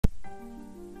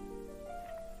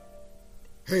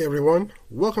Hey everyone,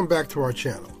 welcome back to our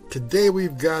channel. Today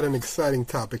we've got an exciting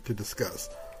topic to discuss.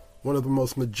 One of the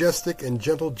most majestic and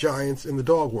gentle giants in the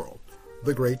dog world,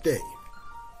 the Great Dane.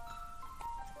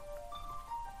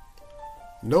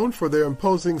 Known for their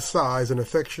imposing size and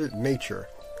affectionate nature,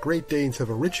 Great Danes have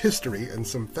a rich history and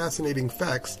some fascinating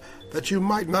facts that you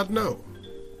might not know.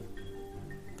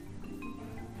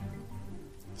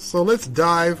 So let's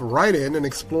dive right in and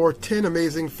explore 10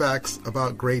 amazing facts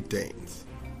about Great Danes.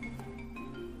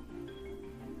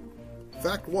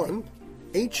 Fact 1.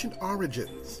 Ancient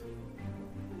origins.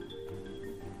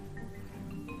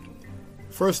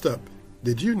 First up,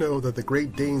 did you know that the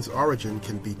Great Dane's origin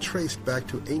can be traced back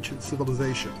to ancient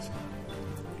civilizations?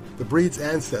 The breed's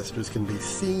ancestors can be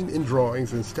seen in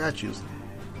drawings and statues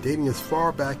dating as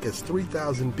far back as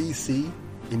 3000 BC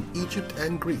in Egypt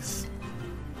and Greece.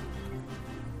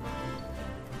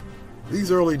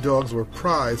 These early dogs were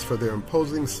prized for their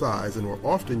imposing size and were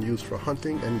often used for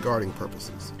hunting and guarding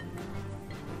purposes.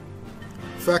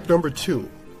 Fact number 2.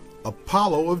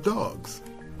 Apollo of dogs.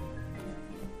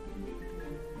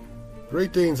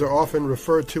 Great Danes are often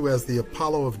referred to as the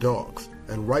Apollo of dogs,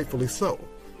 and rightfully so.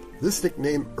 This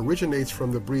nickname originates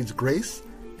from the breed's grace,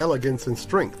 elegance, and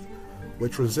strength,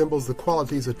 which resembles the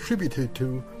qualities attributed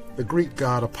to the Greek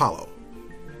god Apollo.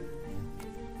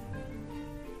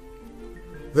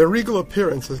 Their regal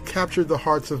appearance has captured the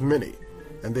hearts of many,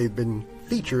 and they've been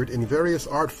featured in various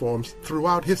art forms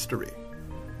throughout history.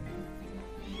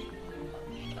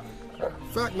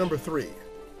 Fact number 3.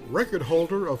 Record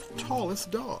holder of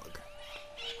tallest dog.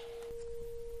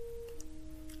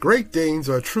 Great Danes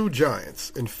are true giants.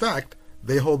 In fact,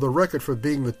 they hold the record for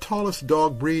being the tallest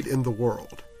dog breed in the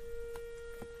world.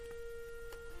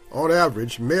 On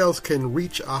average, males can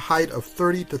reach a height of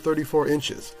 30 to 34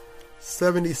 inches,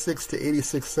 76 to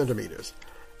 86 centimeters,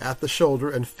 at the shoulder,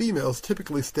 and females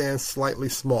typically stand slightly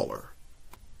smaller.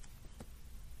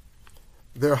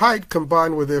 Their height,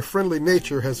 combined with their friendly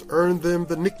nature, has earned them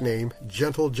the nickname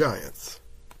Gentle Giants.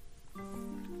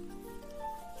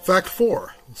 Fact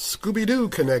 4. Scooby-Doo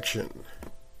connection.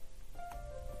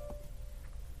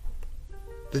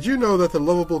 Did you know that the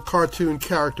lovable cartoon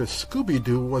character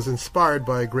Scooby-Doo was inspired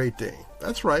by a Great Dane?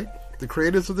 That's right. The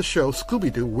creators of the show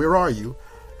Scooby-Doo, Where Are You?,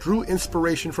 drew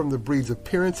inspiration from the breed's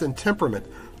appearance and temperament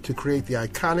to create the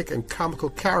iconic and comical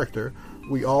character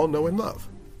we all know and love.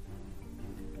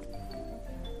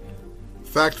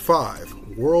 Fact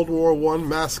 5. World War I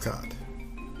mascot.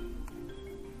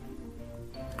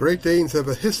 Great Danes have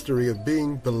a history of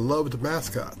being beloved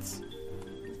mascots.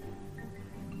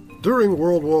 During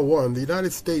World War I, the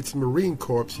United States Marine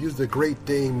Corps used a Great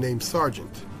Dane named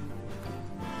Sergeant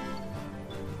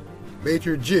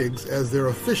Major Jiggs as their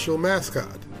official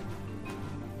mascot.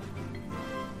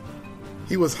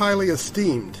 He was highly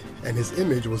esteemed, and his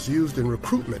image was used in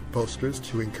recruitment posters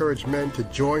to encourage men to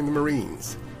join the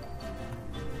Marines.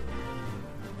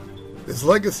 His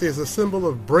legacy as a symbol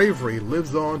of bravery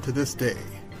lives on to this day.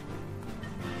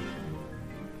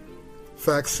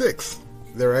 Fact 6.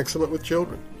 They're excellent with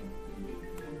children.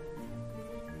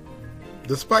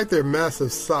 Despite their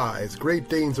massive size, Great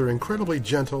Danes are incredibly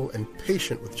gentle and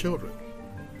patient with children.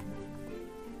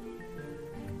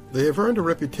 They have earned a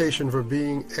reputation for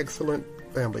being excellent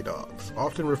family dogs,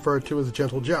 often referred to as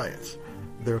gentle giants.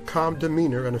 Their calm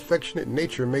demeanor and affectionate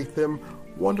nature make them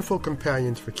wonderful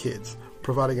companions for kids,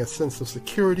 providing a sense of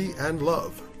security and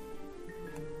love.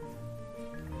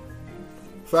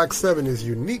 Fact 7 is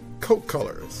unique coat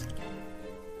colors.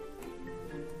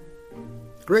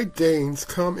 Great Danes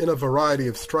come in a variety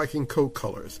of striking coat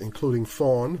colors, including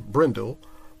fawn, brindle,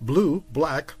 blue,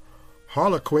 black,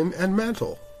 harlequin, and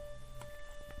mantle.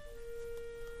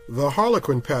 The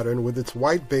harlequin pattern, with its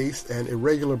white base and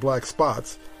irregular black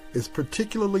spots, is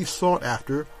particularly sought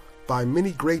after by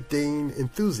many Great Dane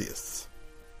enthusiasts.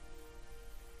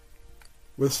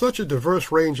 With such a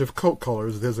diverse range of coat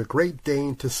colors, there's a Great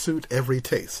Dane to suit every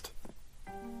taste.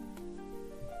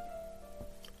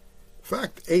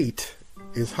 Fact 8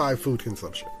 is high food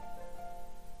consumption.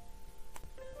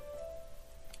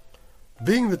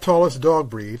 Being the tallest dog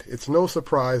breed, it's no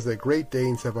surprise that Great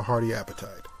Danes have a hearty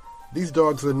appetite. These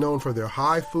dogs are known for their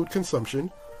high food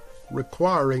consumption,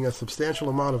 requiring a substantial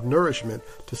amount of nourishment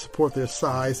to support their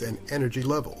size and energy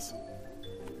levels.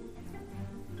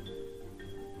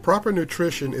 Proper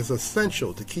nutrition is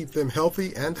essential to keep them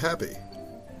healthy and happy.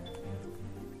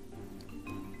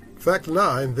 Fact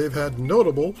 9, they've had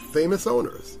notable, famous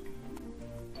owners.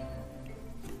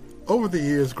 Over the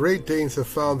years, Great Danes have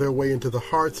found their way into the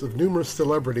hearts of numerous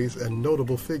celebrities and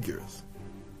notable figures.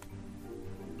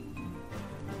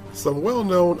 Some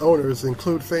well-known owners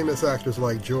include famous actors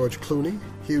like George Clooney,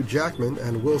 Hugh Jackman,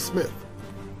 and Will Smith.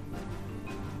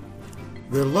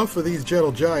 Their love for these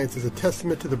gentle giants is a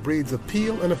testament to the breed's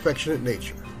appeal and affectionate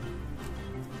nature.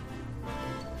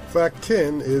 Fact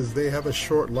 10 is they have a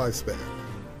short lifespan.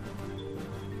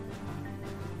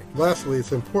 Lastly,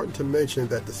 it's important to mention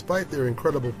that despite their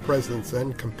incredible presence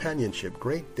and companionship,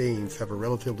 Great Danes have a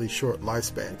relatively short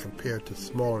lifespan compared to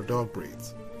smaller dog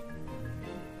breeds.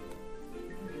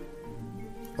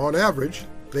 On average,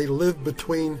 they live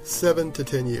between 7 to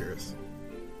 10 years.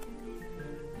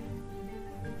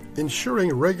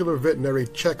 Ensuring regular veterinary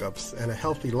checkups and a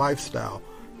healthy lifestyle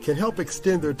can help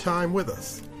extend their time with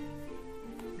us.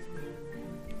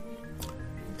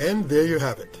 And there you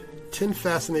have it, 10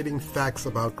 fascinating facts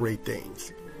about Great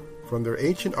Danes. From their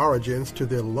ancient origins to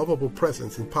their lovable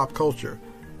presence in pop culture,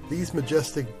 these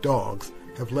majestic dogs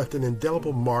have left an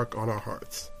indelible mark on our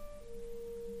hearts.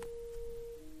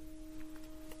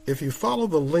 If you follow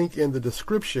the link in the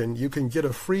description, you can get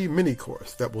a free mini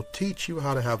course that will teach you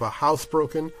how to have a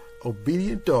housebroken,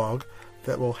 obedient dog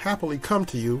that will happily come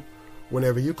to you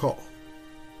whenever you call.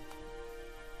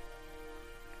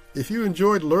 If you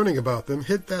enjoyed learning about them,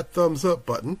 hit that thumbs up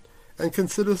button and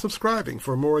consider subscribing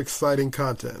for more exciting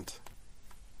content.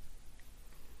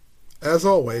 As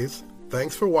always,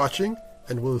 thanks for watching,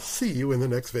 and we'll see you in the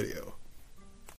next video.